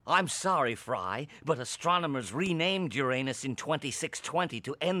I'm sorry, Fry, but astronomers renamed Uranus in 2620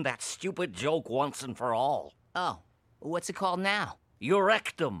 to end that stupid joke once and for all. Oh, what's it called now?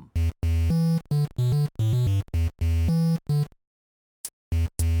 Eurectum.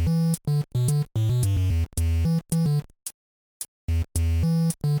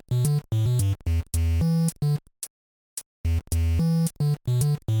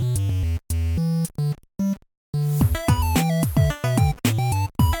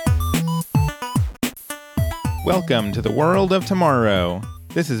 Welcome to the world of tomorrow.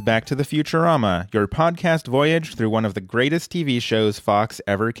 This is Back to the Futurama, your podcast voyage through one of the greatest TV shows Fox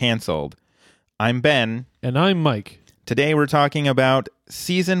ever canceled. I'm Ben. And I'm Mike. Today we're talking about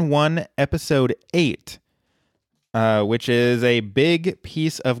Season 1, Episode 8, which is a big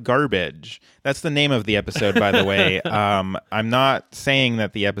piece of garbage. That's the name of the episode, by the way. I'm not saying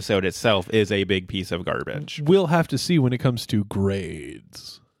that the episode itself is a big piece of garbage. We'll have to see when it comes to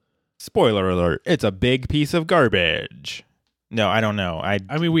grades. Spoiler alert, it's a big piece of garbage. No, I don't know. I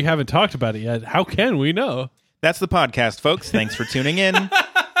mean, we haven't talked about it yet. How can we know? That's the podcast, folks. Thanks for tuning in.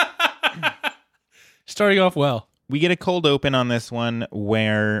 Starting off well. We get a cold open on this one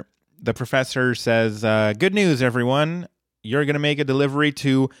where the professor says, good news, everyone. You're going to make a delivery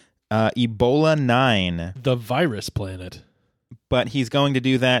to Ebola 9. The virus planet. But he's going to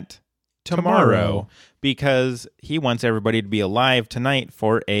do that tomorrow because he wants everybody to be alive tonight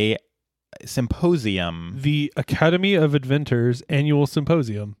for a symposium. The Academy of Inventors annual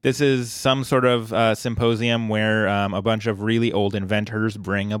symposium. This is some sort of symposium where a bunch of really old inventors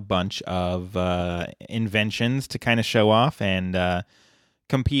bring a bunch of inventions to kind of show off and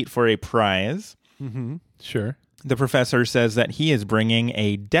compete for a prize. Mm-hmm. Sure. The professor says that he is bringing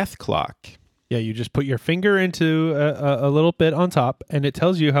a death clock. Yeah, you just put your finger into a little bit on top, and it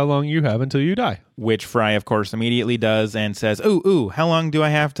tells you how long you have until you die. Which Fry, of course, immediately does and says, ooh, how long do I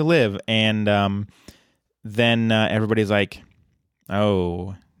have to live? And then everybody's like,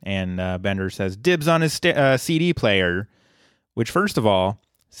 oh. And Bender says, dibs on his CD player. Which, first of all,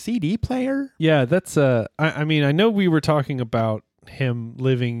 CD player? Yeah, that's... I mean, I know we were talking about him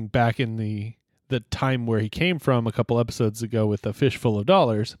living back in the time where he came from a couple episodes ago with a fish full of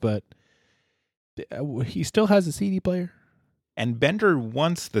dollars, but... he still has a CD player, and Bender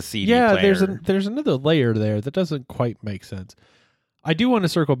wants the CD player. Yeah, there's another layer there that doesn't quite make sense. I do want to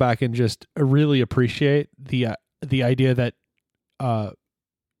circle back and just really appreciate the idea that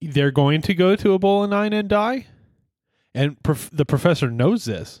they're going to go to Ebola 9 and die, and the professor knows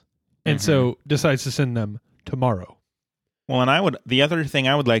this, and so decides to send them tomorrow. Well, and the other thing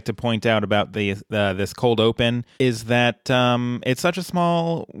I would like to point out about this cold open is that it's such a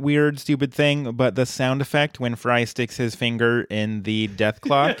small, weird, stupid thing, but the sound effect when Fry sticks his finger in the death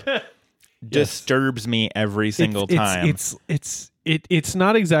clock disturbs me every single time. It's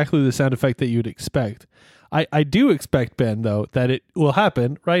not exactly the sound effect that you'd expect. I do expect, Ben, though, that it will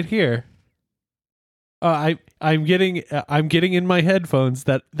happen right here. I'm getting in my headphones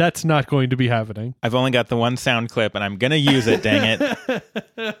that's not going to be happening. I've only got the one sound clip, and I'm gonna use it. Dang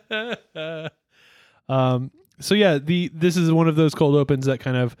it! So yeah, this is one of those cold opens that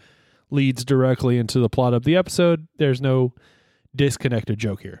kind of leads directly into the plot of the episode. There's no disconnected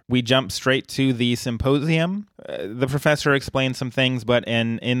joke here. We jump straight to the symposium. The professor explains some things, but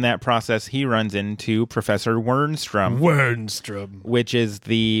in that process, he runs into Professor Wernstrom, which is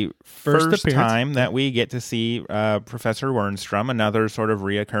the first time that we get to see Professor Wernstrom, another sort of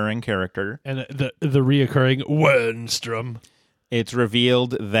reoccurring character. And the reoccurring Wernstrom. It's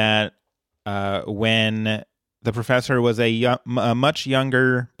revealed that when the professor was a much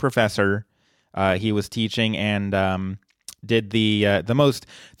younger professor, he was teaching and did the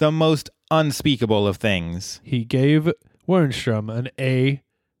most unspeakable of things. He gave Wernstrom an A-.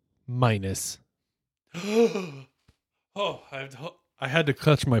 I had to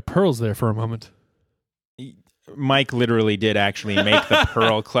clutch my pearls there for a moment. Mike literally did actually make the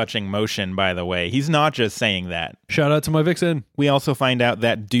pearl clutching motion, by the way. He's not just saying that. Shout out to my vixen. We also find out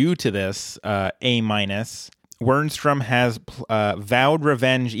that due to this A-, Wernstrom has vowed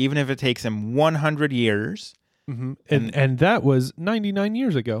revenge even if it takes him 100 years. Mm-hmm. And that was 99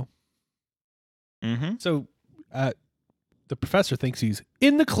 years ago. Mm-hmm. So the professor thinks he's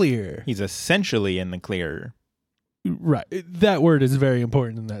in the clear. He's essentially in the clear. Right. That word is very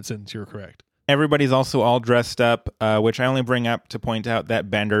important in that sentence. You're correct. Everybody's also all dressed up, which I only bring up to point out that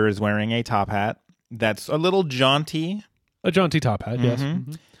Bender is wearing a top hat. That's a little jaunty. A jaunty top hat, yes.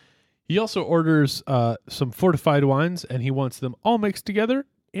 Mm-hmm. He also orders some fortified wines, and he wants them all mixed together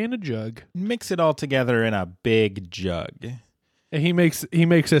in a jug. Mix it all together in a big jug. And he makes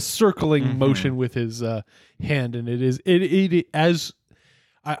a circling motion with his hand, and it as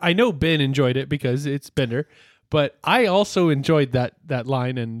I know Ben enjoyed it because it's Bender, but I also enjoyed that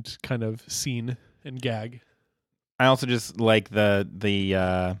line and kind of scene and gag. I also just like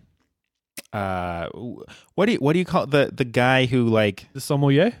the what do you call the guy who like The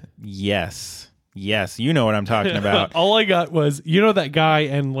sommelier? Yes, you know what I'm talking about. All I got was, you know, that guy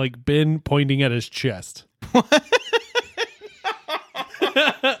and like Ben pointing at his chest. And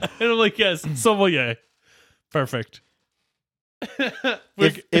I'm like, yes, sommelier. Perfect.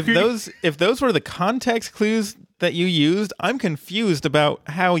 If those were the context clues that you used, I'm confused about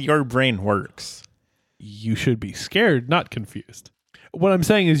how your brain works. You should be scared, not confused. What I'm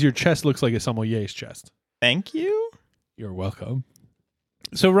saying is your chest looks like a sommelier's chest. Thank you. You're welcome.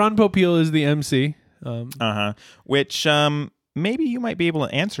 So Ron Popeil is the MC. Which maybe you might be able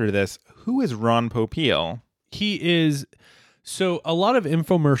to answer this. Who is Ron Popeil? He is. So a lot of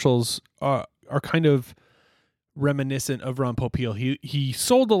infomercials are kind of reminiscent of Ron Popeil. He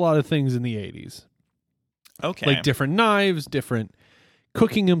sold a lot of things in the 80s. Okay. Like different knives, different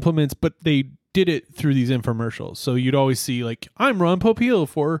cooking implements, but they did it through these infomercials. So you'd always see like, I'm Ron Popeil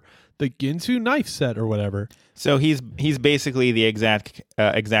for the Ginsu knife set or whatever. So he's basically the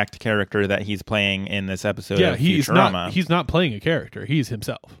exact character that he's playing in this episode of Futurama. He's not playing a character. He's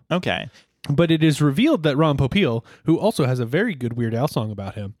himself. Okay. But it is revealed that Ron Popeil, who also has a very good Weird Al song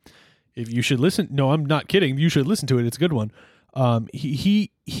about him, if you should listen, no, I'm not kidding. You should listen to it. It's a good one. He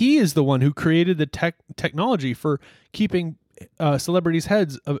is the one who created the technology for keeping celebrities'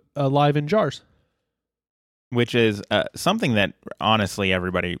 heads alive in jars. Which is something that, honestly,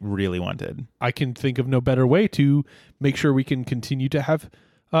 everybody really wanted. I can think of no better way to make sure we can continue to have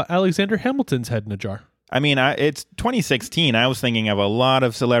Alexander Hamilton's head in a jar. I mean, it's 2016. I was thinking of a lot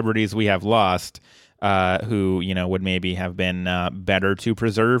of celebrities we have lost who, would maybe have been better to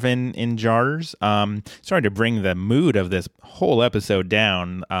preserve in jars. Sorry to bring the mood of this whole episode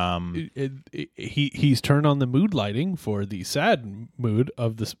down. He's turned on the mood lighting for the sad mood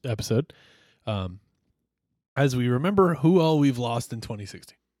of this episode. As we remember who all we've lost in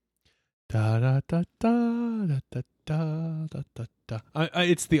 2016. Da da da da da da da da da.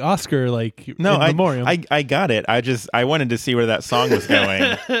 It's the Oscar memoriam. I got it. I wanted to see where that song was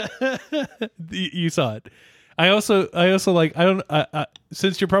going. You saw it. I also like, I don't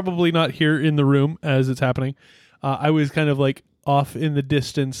since you're probably not here in the room as it's happening. I was kind of like off in the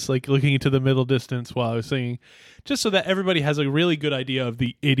distance, like looking into the middle distance while I was singing, just so that everybody has a really good idea of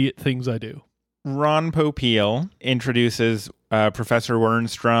the idiot things I do. Ron Popeil introduces Professor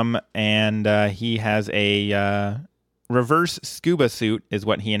Wernstrom, and he has a reverse scuba suit is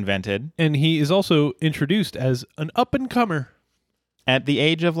what he invented. And he is also introduced as an up-and-comer. At the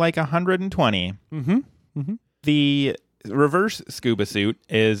age of like 120. Mm-hmm. Mm-hmm. The reverse scuba suit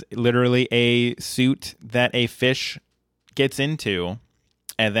is literally a suit that a fish gets into,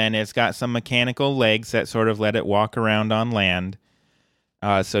 and then it's got some mechanical legs that sort of let it walk around on land.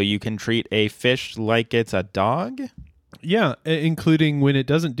 So you can treat a fish like it's a dog? Yeah, including when it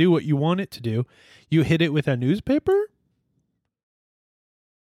doesn't do what you want it to do. You hit it with a newspaper?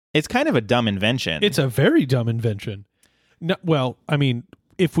 It's kind of a dumb invention. It's a very dumb invention. No, well, I mean,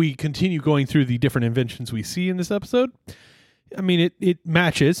 if we continue going through the different inventions we see in this episode, I mean, it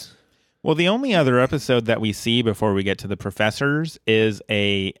matches. Well, the only other episode that we see before we get to the professors is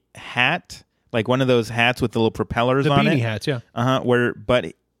a hat. Like one of those hats with the little propellers on it. The beanie hats, yeah.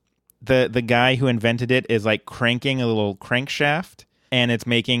 But the guy who invented it is like cranking a little crankshaft, and it's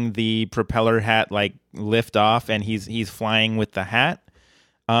making the propeller hat like lift off, and he's flying with the hat,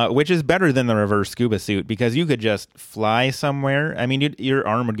 which is better than the reverse scuba suit because you could just fly somewhere. I mean, your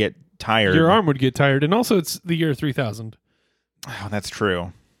arm would get tired. Your arm would get tired, and also it's the year 3000. Oh, that's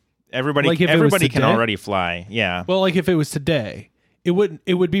true. Everybody like can already fly. Yeah. Well, like if it was today. It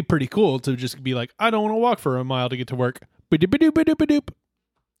would be pretty cool to just be like, I don't want to walk for a mile to get to work. Ba-doop-a-doop-a-doop-a-doop.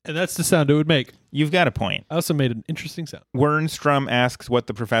 And that's the sound it would make. You've got a point. I also made an interesting sound. Wernstrom asks what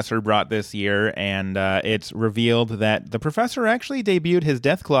the professor brought this year, and it's revealed that the professor actually debuted his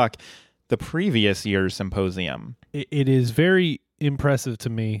death clock the previous year's symposium. It is very impressive to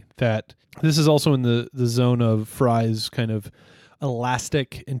me that this is also in the zone of Fry's kind of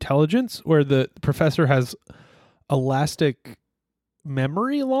elastic intelligence, where the professor has elastic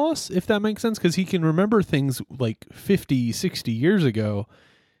memory loss, if that makes sense, because he can remember things like 50, 60 years ago,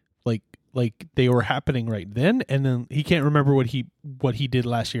 like they were happening right then, and then he can't remember what he did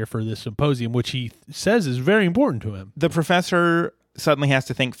last year for this symposium, which he says is very important to him. The professor suddenly has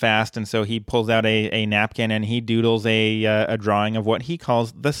to think fast, and so he pulls out a napkin and he doodles a drawing of what he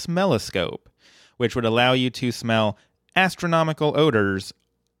calls the smelloscope, which would allow you to smell astronomical odors,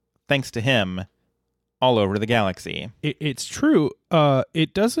 thanks to him, all over the galaxy. It's true.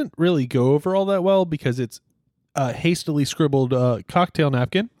 It doesn't really go over all that well because it's a hastily scribbled cocktail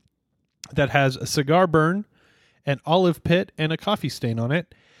napkin that has a cigar burn, an olive pit, and a coffee stain on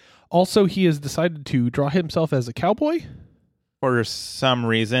it. Also, he has decided to draw himself as a cowboy. For some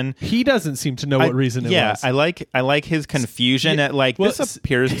reason. He doesn't seem to know what reason it was. Yeah, I like his confusion at this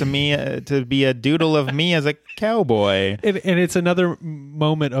appears to me to be a doodle of me as a cowboy. And it's another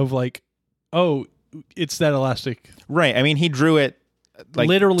moment of like, oh, it's that elastic. Right. I mean, he drew it like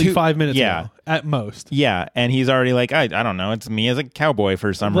literally 5 minutes ago, at most. Yeah, and he's already like, I don't know, it's me as a cowboy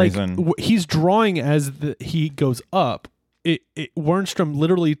for some reason. He's drawing as he goes up. Wernstrom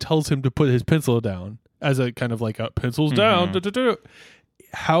literally tells him to put his pencil down. As a kind of like a pencils down.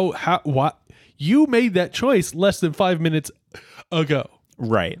 What? You made that choice less than 5 minutes ago.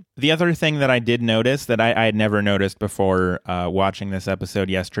 Right. The other thing that I did notice that I had never noticed before watching this episode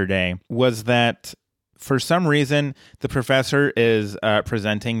yesterday was that for some reason the professor is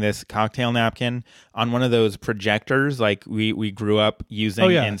presenting this cocktail napkin on one of those projectors like we grew up using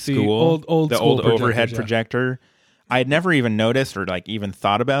in school. The old overhead projector. I had never even noticed or like even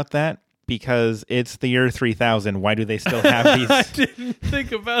thought about that. Because it's the year 3000. Why do they still have these? I didn't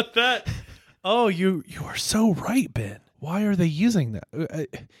think about that. Oh, you are so right, Ben. Why are they using that?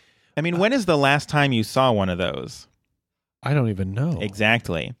 I mean, when is the last time you saw one of those? I don't even know.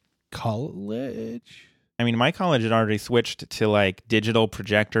 Exactly. College? I mean, my college had already switched to like digital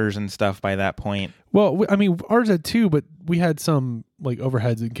projectors and stuff by that point. Well, I mean, ours had too, but we had some like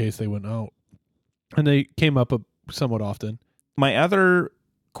overheads in case they went out. And they came up somewhat often. My other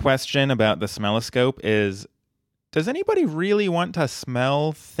question about the smelloscope is, does anybody really want to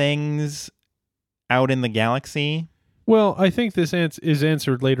smell things out in the galaxy? Well, I think this is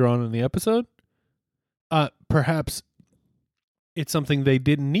answered later on in the episode. Perhaps it's something they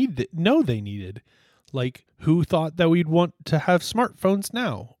didn't know they needed. Like, who thought that we'd want to have smartphones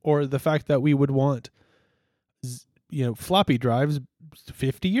now? Or the fact that we would want, floppy drives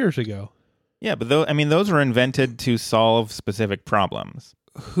 50 years ago. Yeah, but those were invented to solve specific problems.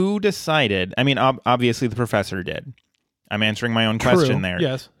 Who decided? I mean, obviously the professor did. I'm answering my own question there.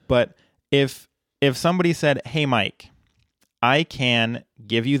 Yes. But if somebody said, "Hey, Mike, I can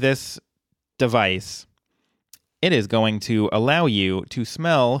give you this device. It is going to allow you to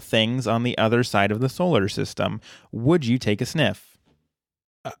smell things on the other side of the solar system," would you take a sniff?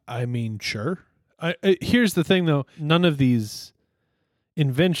 I mean, sure. Here's the thing, though. None of these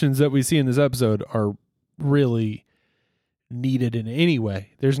inventions that we see in this episode are really needed in any way.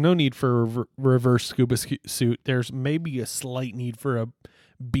 There's no need for a reverse scuba suit. There's maybe a slight need for a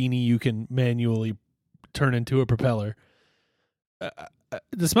beanie you can manually turn into a propeller.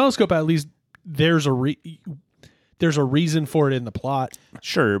 The smelloscope, at least, there's a reason for it in the plot.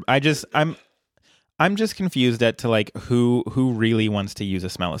 Sure. I'm just confused at to like who really wants to use a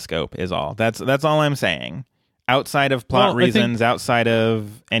smelloscope is all. That's all I'm saying. Outside of plot reasons, outside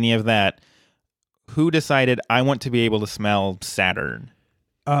of any of that, who decided I want to be able to smell Saturn?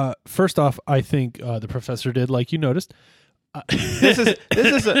 First off, I think the professor did, like you noticed. This is.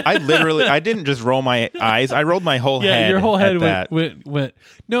 I didn't just roll my eyes. I rolled my whole head. Yeah, your whole head went.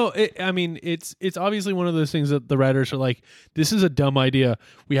 No, I mean it's obviously one of those things that the writers are like, this is a dumb idea.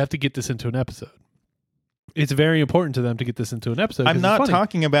 We have to get this into an episode. It's very important to them to get this into an episode. I'm not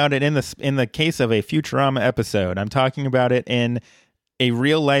talking about it in the case of a Futurama episode. I'm talking about it in a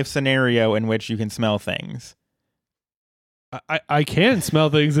real life scenario in which you can smell things. I can smell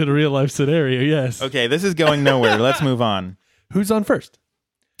things in a real life scenario, yes. Okay, this is going nowhere. Let's move on. Who's on first?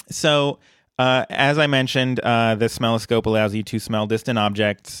 So, as I mentioned, the smelloscope allows you to smell distant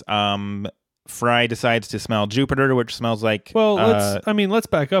objects. Fry decides to smell Jupiter, which smells like... Well, let's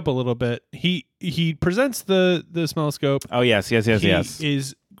back up a little bit. He presents the smelloscope. Oh, yes. He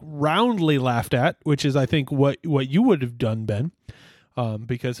is roundly laughed at, which is, I think, what you would have done, Ben.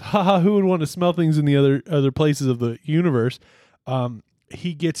 Because, who would want to smell things in the other places of the universe?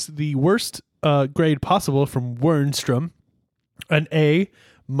 He gets the worst grade possible from Wernstrom, an A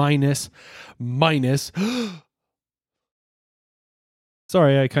minus.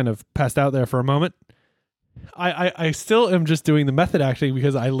 Sorry, I kind of passed out there for a moment. I still am just doing the method acting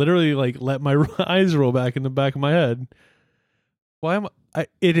because I literally let my eyes roll back in the back of my head. Why am I?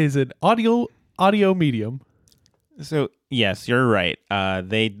 It is an audio medium. So yes, you're right.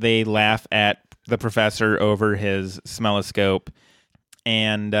 They laugh at the professor over his smelloscope,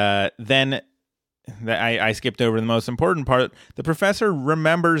 and then I skipped over the most important part. The professor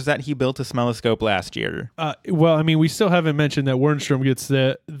remembers that he built a smelloscope last year. Well, I mean, we still haven't mentioned that Wernstrom gets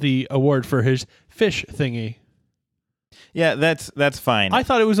the award for his fish thingy. Yeah, that's fine. I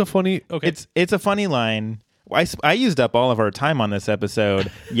thought it was a funny. Okay, It's a funny line. I used up all of our time on this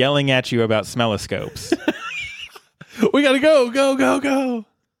episode yelling at you about smelloscopes. we gotta go.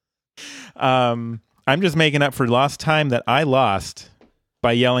 I'm just making up for lost time that I lost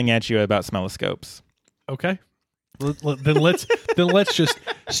by yelling at you about smelloscopes. Okay, then let's just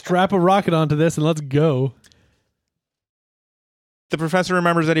strap a rocket onto this and let's go. The professor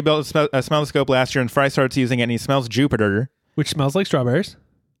remembers that he built a smelloscope last year, and Fry starts using it, and he smells Jupiter, which smells like strawberries,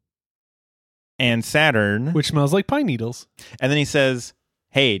 and Saturn, which smells like pine needles. And then he says,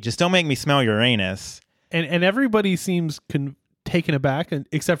 "Hey, just don't make me smell Uranus." And everybody seems taken aback,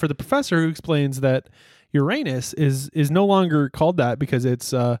 except for the professor, who explains that Uranus is no longer called that because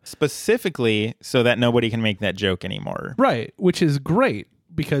it's specifically so that nobody can make that joke anymore. Right, which is great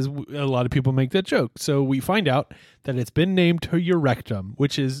because a lot of people make that joke. So we find out that it's been named to your rectum,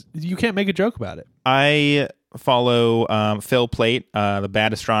 which is you can't make a joke about it. I follow Phil Plait, the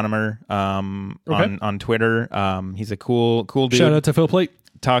bad astronomer, on Twitter. He's a cool dude. Shout out to Phil Plait.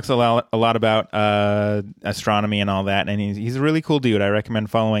 Talks a lot about astronomy and all that, and he's a really cool dude. I recommend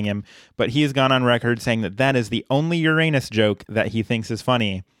following him. But he has gone on record saying that is the only Uranus joke that he thinks is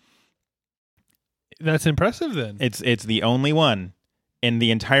funny. That's impressive. Then it's the only one in the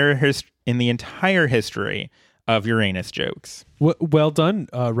entire history of Uranus jokes. Well done,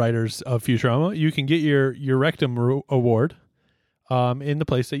 writers of Futurama. You can get your rectum award in the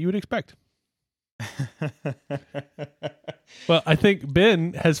place that you would expect. Well, I think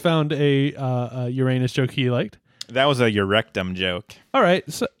Ben has found a Uranus joke he liked. That was a Urectum joke. All right,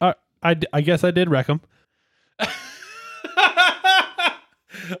 so I guess I did wreck him.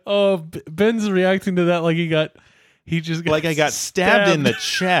 Oh, Ben's reacting to that like he just got like I got stabbed in the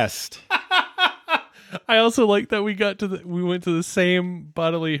chest. I also like that we went to the same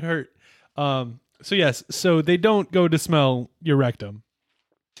bodily hurt. So yes, so they don't go to smell your rectum.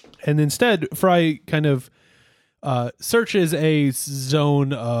 And instead, Fry kind of searches a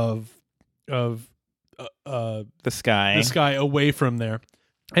zone of the sky away from there,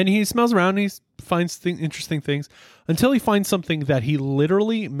 and he smells around. And he finds interesting things until he finds something that he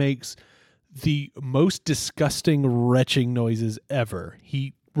literally makes the most disgusting retching noises ever.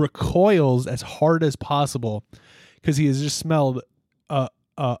 He recoils as hard as possible because he has just smelled a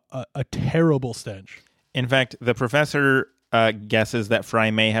terrible stench. In fact, the professor guesses that Fry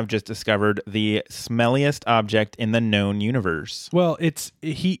may have just discovered the smelliest object in the known universe. Well,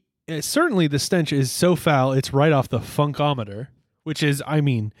 certainly the stench is so foul, it's right off the funkometer, which is,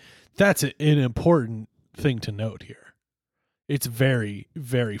 that's an important thing to note here. It's very,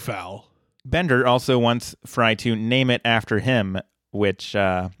 very foul. Bender also wants Fry to name it after him, which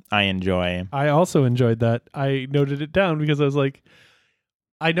I enjoy. I also enjoyed that. I noted it down because I was like,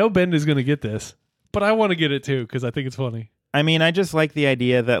 I know Ben is going to get this, but I want to get it too because I think it's funny. I just like the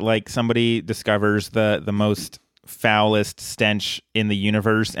idea that like somebody discovers the most foulest stench in the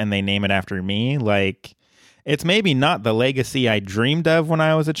universe and they name it after me. Like, it's maybe not the legacy I dreamed of when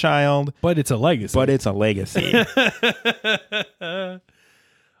I was a child, but it's a legacy.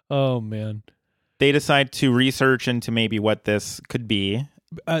 Oh man. They decide to research into maybe what this could be.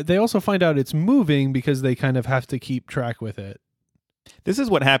 They also find out it's moving because they kind of have to keep track with it. This is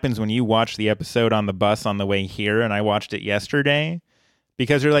what happens when you watch the episode on the bus on the way here, and I watched it yesterday,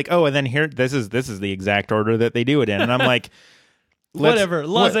 because you're like, oh, and then here, this is the exact order that they do it in, and I'm like, whatever,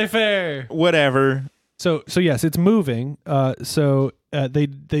 laissez-faire, whatever. So yes, it's moving. So they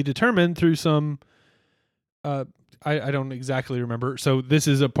determine through some, I don't exactly remember. So this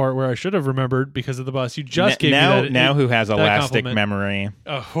is a part where I should have remembered because of the bus. You just gave me that. Now who has elastic memory?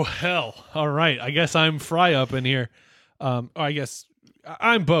 Oh hell! All right, I guess I'm Fry up in here. I guess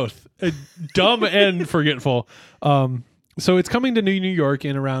I'm both dumb and forgetful. So it's coming to New York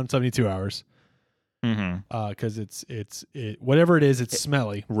in around 72 hours. Because it's whatever it is, it's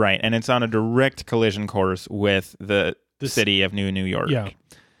smelly. Right, and it's on a direct collision course with the city of New York. Yeah.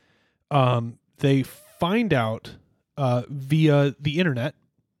 They find out via the internet,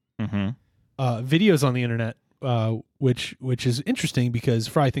 videos on the internet, which is interesting because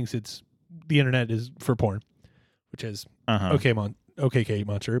Fry thinks the internet is for porn. Which is okay,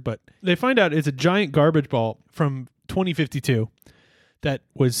 Monster. But they find out it's a giant garbage ball from 2052 that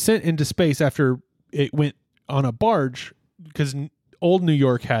was sent into space after it went on a barge because old New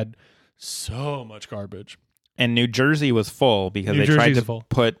York had so much garbage. And New Jersey was full because they tried to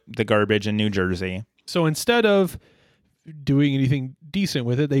put the garbage in New Jersey. So instead of doing anything decent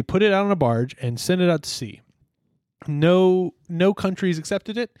with it, they put it out on a barge and sent it out to sea. No countries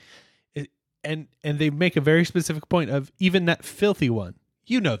accepted it. And they make a very specific point of even that filthy one.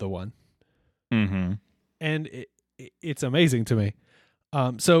 You know the one. Mm-hmm. And it's amazing to me.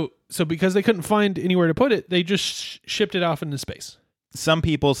 So because they couldn't find anywhere to put it, they just shipped it off into space. Some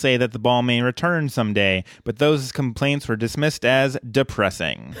people say that the ball may return someday, but those complaints were dismissed as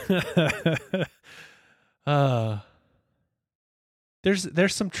depressing.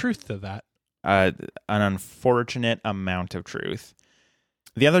 There's some truth to that. An unfortunate amount of truth.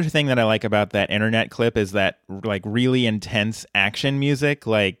 The other thing that I like about that internet clip is that like really intense action music,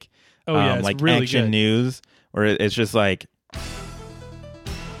 like it's like really action good. news, where it's just like.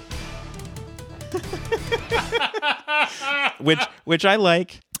 which I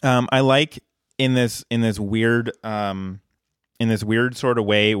like. I like in this weird sort of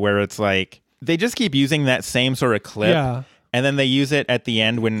way where it's like they just keep using that same sort of clip. Yeah. And then they use it at the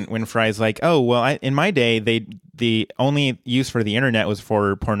end when Fry's like, oh, well, in my day, the only use for the internet was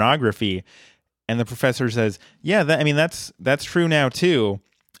for pornography. And the professor says, yeah, that's true now, too.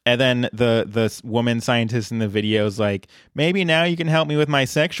 And then the woman scientist in the video is like, maybe now you can help me with my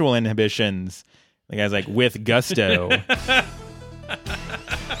sexual inhibitions. The guy's like, with gusto.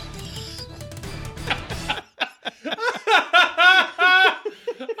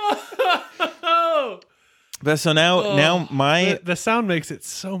 But so now my the sound makes it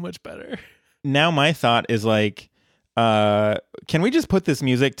so much better. Now my thought is like, can we just put this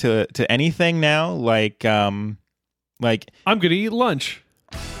music to anything now? Like I'm gonna eat lunch.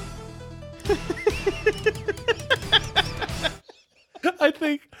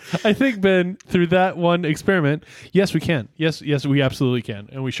 I think Ben, through that one experiment, yes we can. Yes we absolutely can,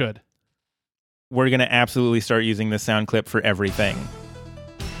 and we should. We're gonna absolutely start using this sound clip for everything.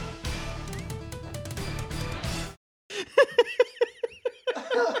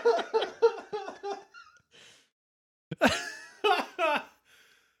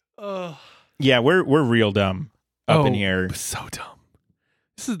 Yeah, we're real dumb up in here. So dumb.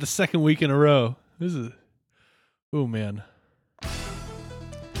 This is the second week in a row. Oh man.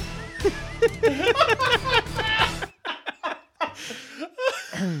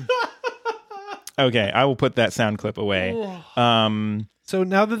 Okay, I will put that sound clip away. So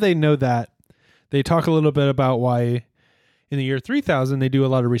now that they know that, they talk a little bit about why in the year 3000 they do a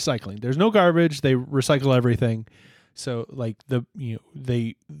lot of recycling. There's no garbage, they recycle everything. So like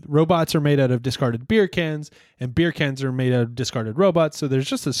robots are made out of discarded beer cans, and beer cans are made out of discarded robots. So there's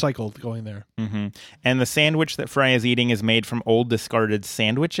just a cycle going there. Mm-hmm. And the sandwich that Fry is eating is made from old discarded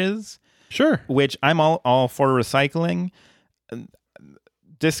sandwiches. Sure. Which I'm all for recycling.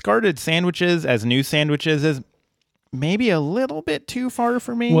 Discarded sandwiches as new sandwiches is maybe a little bit too far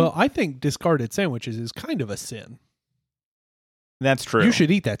for me. Well, I think discarded sandwiches is kind of a sin. That's true. You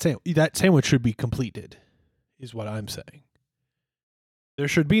should eat that sandwich. That sandwich should be completed, is what I'm saying. There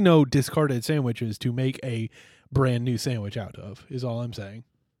should be no discarded sandwiches to make a brand new sandwich out of, is all I'm saying.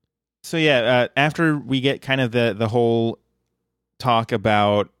 So yeah, after we get kind of the whole talk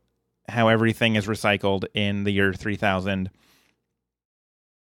about how everything is recycled in the year 3000,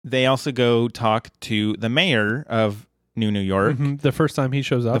 they also go talk to the mayor of New York. Mm-hmm. The first time he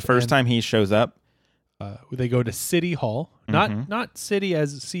shows up. They go to City Hall. Not city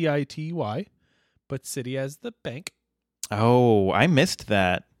as CITY, but city as the bank. Oh, I missed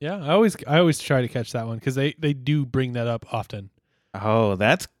that. Yeah, I always try to catch that one because they do bring that up often. Oh,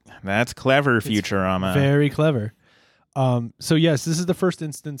 that's clever, Futurama. Very clever. So yes, this is the first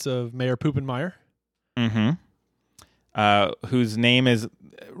instance of Mayor Poopenmeyer. Mm-hmm. Whose name is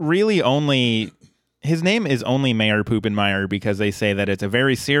really only Mayor Poopenmeyer because they say that it's a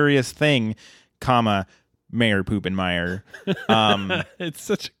very serious thing, Mayor Poopenmeyer. It's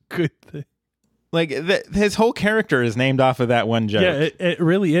such a good thing. Like his whole character is named off of that one joke. Yeah, it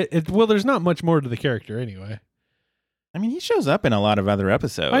really. Well, there's not much more to the character anyway. I mean, he shows up in a lot of other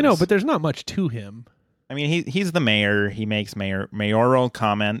episodes. I know, but there's not much to him. I mean, he's the mayor. He makes mayoral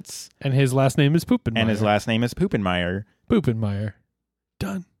comments, and his last name is Poopenmeyer. Poopenmeyer.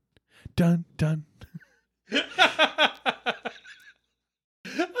 Done. Done. Done.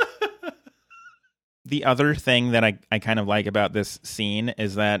 The other thing that I kind of like about this scene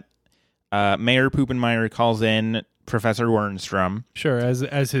is that Mayor Poopenmeyer calls in Professor Wernstrom. Sure,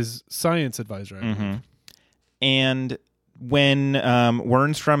 as his science advisor. Mm-hmm. And when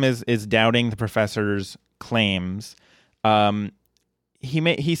Wernstrom is doubting the professor's claims,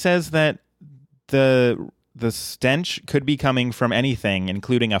 he says that the stench could be coming from anything,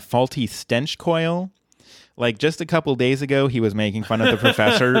 including a faulty stench coil. Like just a couple days ago, he was making fun of the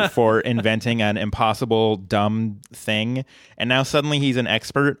professor for inventing an impossible, dumb thing. And now suddenly he's an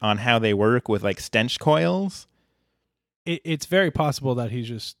expert on how they work with like stench coils. It's very possible that he's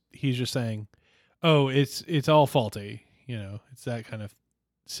just saying, oh, it's all faulty. You know, it's that kind of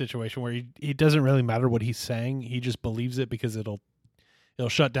situation where he doesn't really matter what he's saying. He just believes it because it'll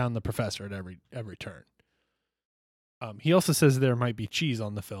shut down the professor at every turn. He also says there might be cheese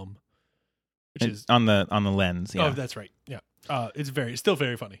on the film, which is on the lens. Yeah. Oh, that's right. Yeah. It's still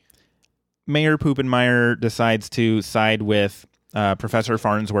very funny. Mayor Poopenmeyer decides to side with Professor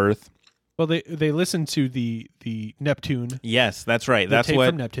Farnsworth. Well, they listen to the Neptune. Yes, that's right. The tape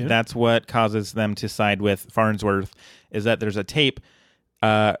from Neptune. That's what causes them to side with Farnsworth, is that there's a tape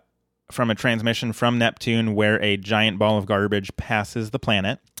from a transmission from Neptune where a giant ball of garbage passes the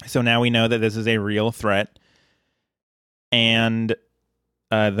planet. So now we know that this is a real threat. And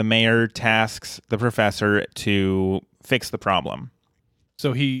the mayor tasks the professor to fix the problem.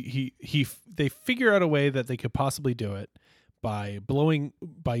 So they figure out a way that they could possibly do it by putting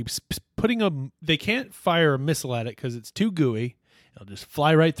they can't fire a missile at it because it's too gooey. It'll just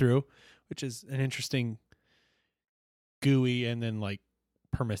fly right through, which is an interesting gooey and then like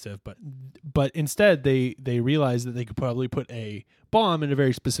permissive. But instead they realized that they could probably put a bomb in a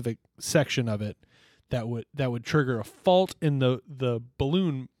very specific section of it that would trigger a fault in the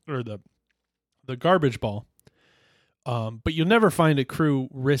balloon or the garbage ball. But you'll never find a crew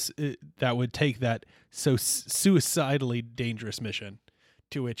that would take that so suicidally dangerous mission,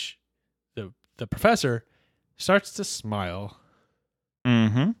 to which the professor starts to smile.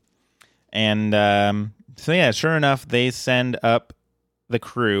 Mm-hmm. And so yeah, sure enough, they send up the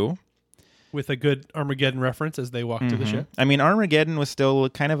crew. With a good Armageddon reference as they walk to the ship. I mean, Armageddon was still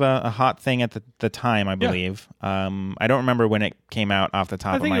kind of a hot thing at the time, I believe. Yeah. I don't remember when it came out off the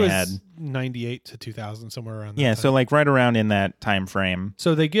top of my head. 98 to 2000, somewhere around that Yeah, time. so like right around in that time frame.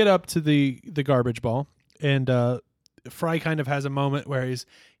 So they get up to the garbage ball, and Fry kind of has a moment where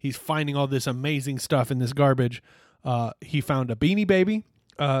he's finding all this amazing stuff in this garbage. He found a Beanie Baby,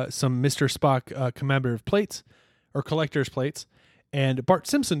 some Mr. Spock commemorative plates, or collector's plates, and Bart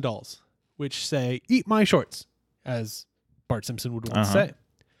Simpson dolls, which say, "Eat my shorts," as Bart Simpson would want to say.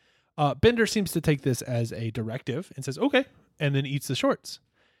 Bender seems to take this as a directive and says, "Okay," and then eats the shorts.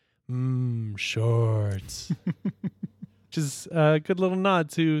 Shorts. Which is a good little nod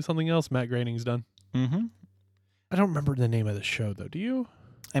to something else Matt Groening's done. Mm-hmm. I don't remember the name of the show, though. Do you?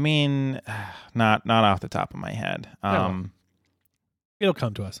 I mean, not off the top of my head. It'll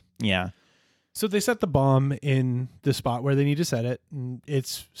come to us. Yeah. So they set the bomb in the spot where they need to set it, and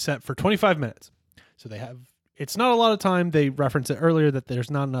it's set for 25 minutes. So it's not a lot of time. They referenced it earlier that there's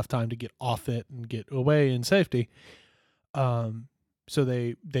not enough time to get off it and get away in safety. So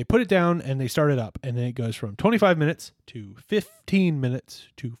they put it down and they start it up, and then it goes from 25 minutes to 15 minutes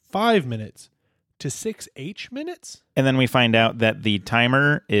to 5 minutes to 6 minutes. And then we find out that the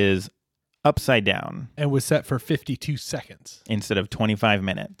timer is upside down and was set for 52 seconds instead of 25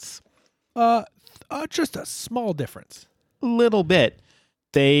 minutes. Just a small difference. Little bit.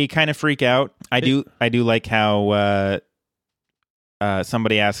 They kind of freak out. I do like how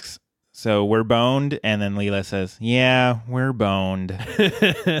somebody asks, "So we're boned?" And then Leela says, "Yeah, we're boned."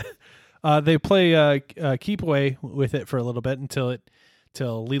 They play keep away with it for a little bit until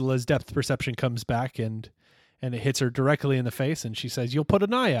Leela's depth perception comes back and it hits her directly in the face, and she says, "You'll put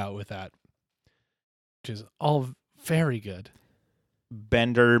an eye out with that," which is all very good.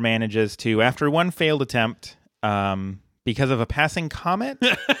 Bender manages to, after one failed attempt, because of a passing comet,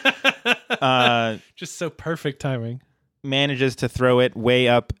 just so perfect timing, manages to throw it way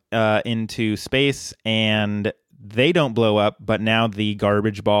up into space, and they don't blow up, but now the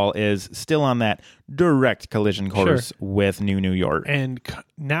garbage ball is still on that direct collision course with New York. And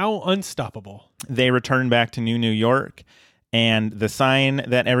now unstoppable. They return back to New York, and the sign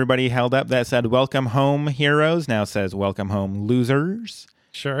that everybody held up that said, "Welcome home, heroes," now says, "Welcome home, losers."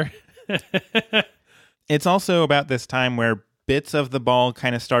 Sure. It's also about this time where bits of the ball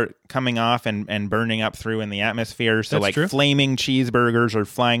kind of start coming off and burning up through in the atmosphere. So That's true. Flaming cheeseburgers are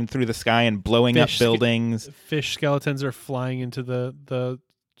flying through the sky and blowing up buildings. Fish skeletons are flying into the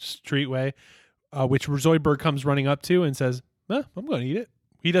streetway, which Zoidberg comes running up to and says, "I'm going to eat it."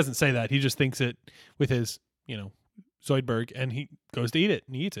 He doesn't say that. He just thinks it with his, Zoidberg, and he goes to eat it,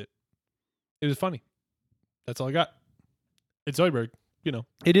 and he eats it. It was funny. That's all I got. It's Zoidberg,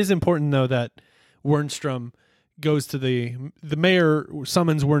 It is important, though, that Wernstrom goes to the mayor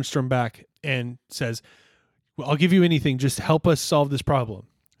summons Wernstrom back and says, "Well, I'll give you anything. Just help us solve this problem."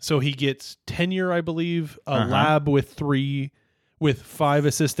 So he gets tenure, I believe, a lab with 5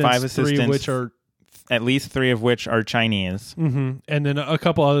 assistants, 3 of which are... At least 3 of which are Chinese. Mm-hmm. And then a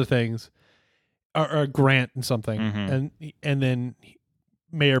couple other things. Or a grant and something. Mm-hmm. And then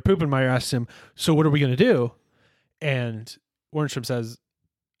Mayor Poopenmeyer asks him, "So what are we going to do?" And Wernstrom says,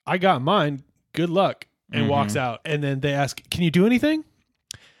 "I got mine. Good luck." And walks out. And then they ask, "Can you do anything?"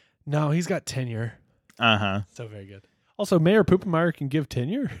 No, he's got tenure. Uh-huh. So very good. Also, Mayor Poopenmeyer can give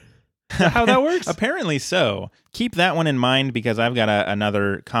tenure? Is that how that works? Apparently so. Keep that one in mind because I've got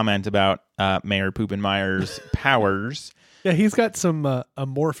another comment about Mayor Poopenmeyer's powers. Yeah, he's got some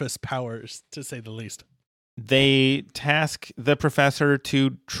amorphous powers, to say the least. They task the professor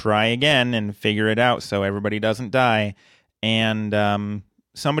to try again and figure it out so everybody doesn't die. And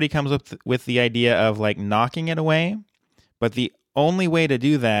somebody comes up with the idea of like knocking it away. But the only way to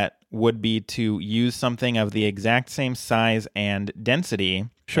do that would be to use something of the exact same size and density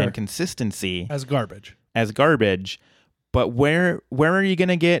and consistency as garbage. But where are you going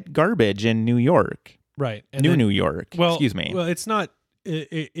to get garbage in New York? Right. And New York. Well, excuse me. Well, it's not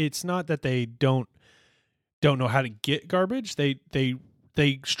that they don't know how to get garbage. They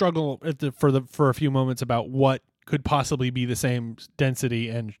struggle for a few moments about what could possibly be the same density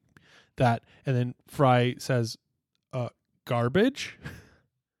and then Fry says garbage.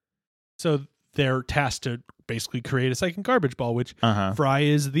 So they're tasked to basically create a second garbage ball, which Fry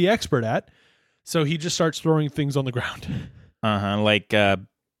is the expert at. So he just starts throwing things on the ground. Like a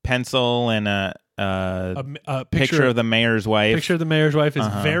pencil and a picture of the mayor's wife. Picture of the mayor's wife is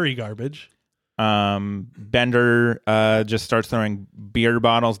very garbage. Bender just starts throwing beer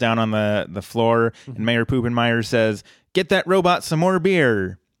bottles down on the floor, and Mayor Poopenmeyer says, "Get that robot some more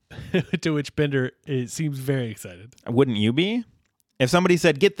beer." To which Bender seems very excited. Wouldn't you be? If somebody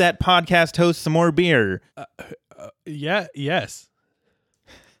said, "Get that podcast host some more beer," yes,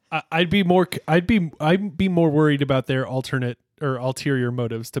 I'd be more worried about their alternate or ulterior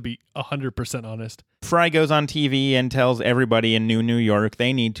motives, to be 100% honest. Fry goes on TV and tells everybody in New York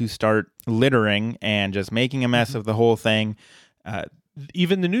they need to start littering and just making a mess of the whole thing.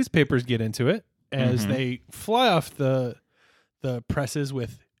 Even the newspapers get into it as they fly off the presses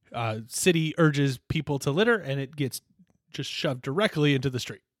with city urges people to litter, and it gets just shoved directly into the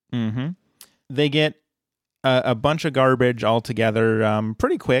street. They get a bunch of garbage all together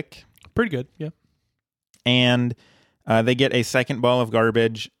pretty quick. Pretty good, yeah. And they get a second ball of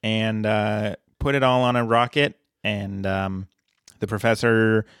garbage and put it all on a rocket. And the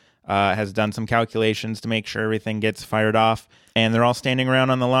professor has done some calculations to make sure everything gets fired off. And they're all standing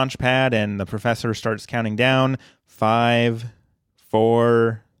around on the launch pad, and the professor starts counting down 5,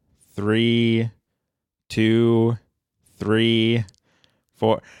 4, 3, 2, 3,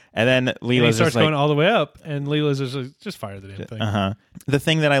 4, and then Leela's starts going all the way up, and Leela's just fire the damn thing. The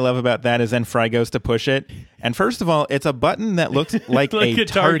thing that I love about that is then Fry goes to push it, and first of all, it's a button that looks like a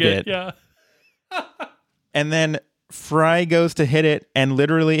target. Yeah. And then Fry goes to hit it, and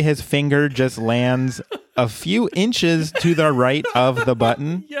literally his finger just lands a few inches to the right of the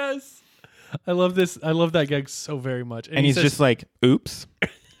button. Yes. I love this. I love that gag so very much. And he's just like, "Oops."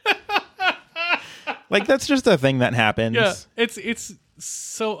 Like, that's just a thing that happens. Yeah, it's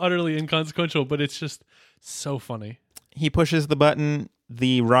so utterly inconsequential, but it's just so funny. He pushes the button,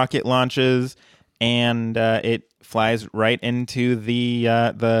 the rocket launches, and it flies right into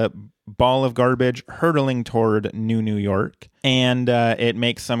the ball of garbage hurtling toward New York. And it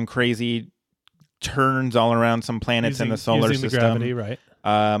makes some crazy turns all around some planets in the solar system. The gravity, right.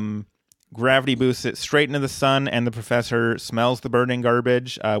 Gravity boosts it straight into the sun, and the professor smells the burning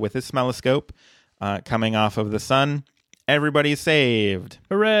garbage with his smelloscope. Coming off of the sun, everybody's saved.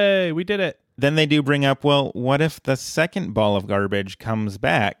 Hooray, we did it. Then they do bring up, well, what if the second ball of garbage comes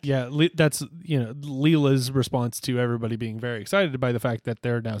back? Yeah, that's Leela's response to everybody being very excited by the fact that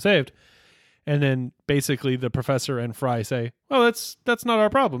they're now saved. And then basically the professor and Fry say, "Oh, that's not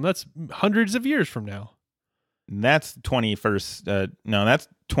our problem. That's hundreds of years from now." That's 20th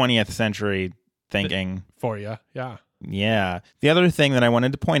century thinking. For you, yeah. Yeah. The other thing that I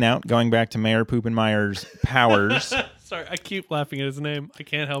wanted to point out, going back to Mayor Poopenmeyer's powers. Sorry, I keep laughing at his name. I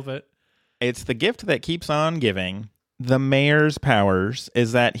can't help it. It's the gift that keeps on giving. The mayor's powers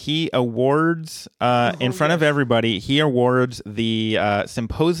is that he awards, in front of everybody, he awards the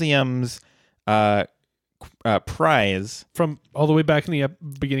symposium's prize. From all the way back in the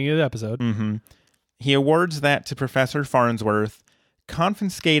beginning of the episode. Mm-hmm. He awards that to Professor Farnsworth,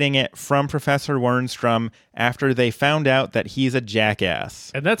 confiscating it from Professor Wernstrom after they found out that he's a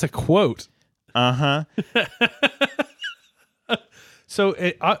jackass. And that's a quote. Uh-huh. So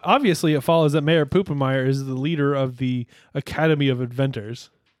obviously it follows that Mayor Poopenmeyer is the leader of the Academy of Inventors.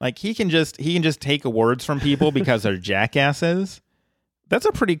 Like he can just take awards from people because they're jackasses. That's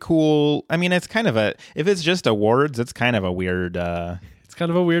a pretty cool. I mean, it's kind of if it's just awards, it's kind of a weird. It's kind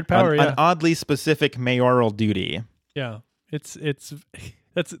of a weird power. An oddly specific mayoral duty. Yeah, that's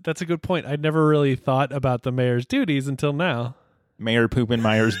a good point. I'd never really thought about the mayor's duties until now. Mayor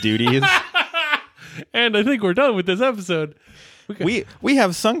Poopenmeyer's duties. And I think we're done with this episode. we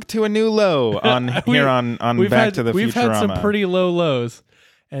have sunk to a new low on Back to the Futurama. We've had some pretty low lows,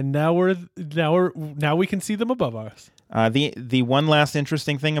 and now we can see them above us. The one last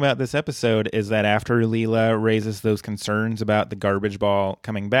interesting thing about this episode is that after Leela raises those concerns about the garbage ball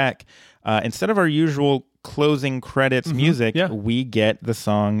coming back, instead of our usual closing credits music, we get the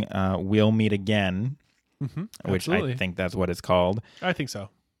song "We'll Meet Again," which I think that's what it's called. I think so.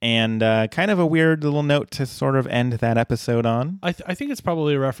 And kind of a weird little note to sort of end that episode on. I think it's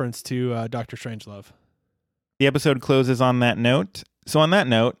probably a reference to Dr. Strangelove. The episode closes on that note. So on that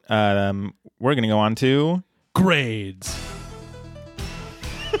note, we're going to go on to... grades.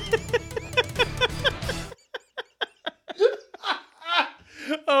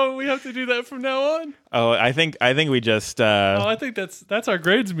 Oh, we have to do that from now on? Oh, I think we just... I think that's our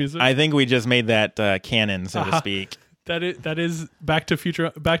grades music. I think we just made that canon, so to speak. That is Back to the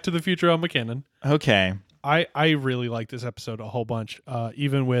Futurama canon. Okay. I really like this episode a whole bunch.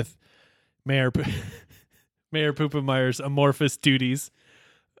 Even with Mayor Poopenmeyer's amorphous duties.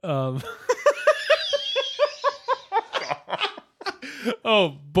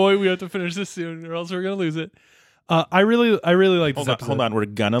 Oh boy, we have to finish this soon, or else we're gonna lose it. I really like this episode. Hold on, we're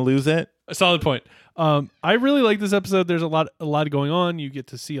gonna lose it. A solid point. I really like this episode. There's a lot going on. You get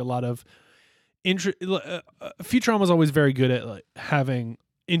to see a lot of Futurama is always very good at having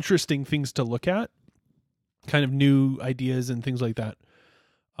interesting things to look at, kind of new ideas and things like that.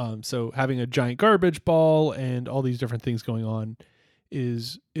 So having a giant garbage ball and all these different things going on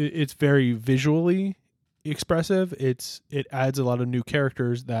it's very visually expressive. It adds a lot of new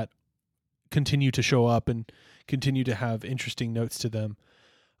characters that continue to show up and continue to have interesting notes to them.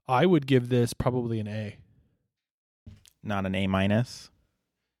 I would give this probably an A. Not an A-.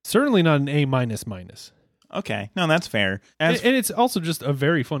 Certainly not an A-. Okay. No, that's fair. And it's also just a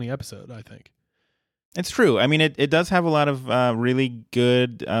very funny episode, I think. It's true. I mean, it does have a lot of really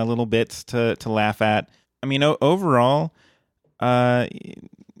good little bits to laugh at. I mean, overall, it's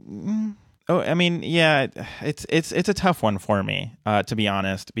a tough one for me, to be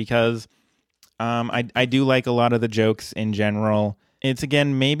honest, because I do like a lot of the jokes in general. It's,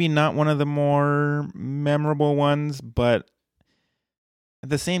 again, maybe not one of the more memorable ones, but at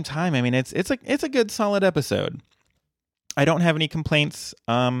the same time, I mean, it's a good, solid episode. I don't have any complaints,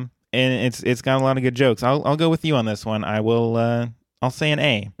 and it's got a lot of good jokes. I'll go with you on this one. I'll say an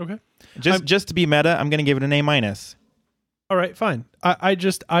A. Okay. Just to be meta, I'm going to give it an A-. All right, fine. I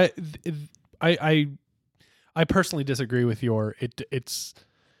personally disagree with your. It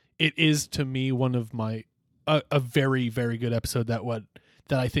is to me one of my a very, very good episode that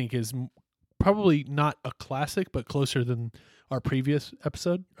I think is probably not a classic, but closer than our previous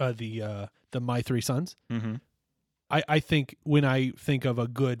episode, the My Three Sons. Mm-hmm. I think when I think of a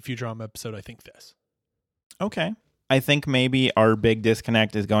good Futurama episode, I think this. Okay. I think maybe our big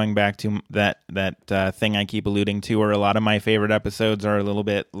disconnect is going back to that thing I keep alluding to, where a lot of my favorite episodes are a little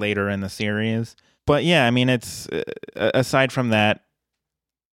bit later in the series. But yeah, I mean, it's aside from that,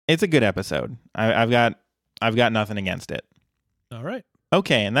 it's a good episode. I've got nothing against it. All right.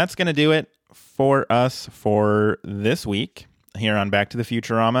 Okay, and that's going to do it for us for this week here on Back to the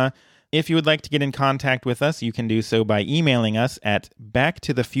Futurama. If you would like to get in contact with us, you can do so by emailing us at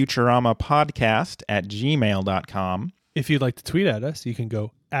backtothefuturamapodcast@gmail.com. If you'd like to tweet at us, you can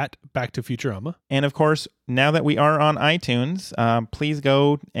go at Back2Futurama. And of course, now that we are on iTunes, please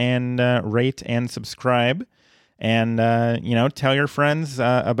go and rate and subscribe, and tell your friends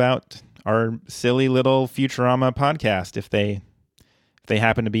about our silly little Futurama podcast if they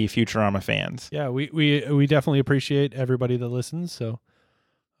happen to be Futurama fans. Yeah, we definitely appreciate everybody that listens. So.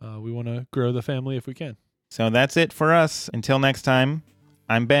 We want to grow the family if we can. So that's it for us. Until next time,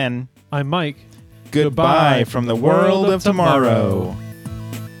 I'm Ben. I'm Mike. Goodbye from the world of tomorrow.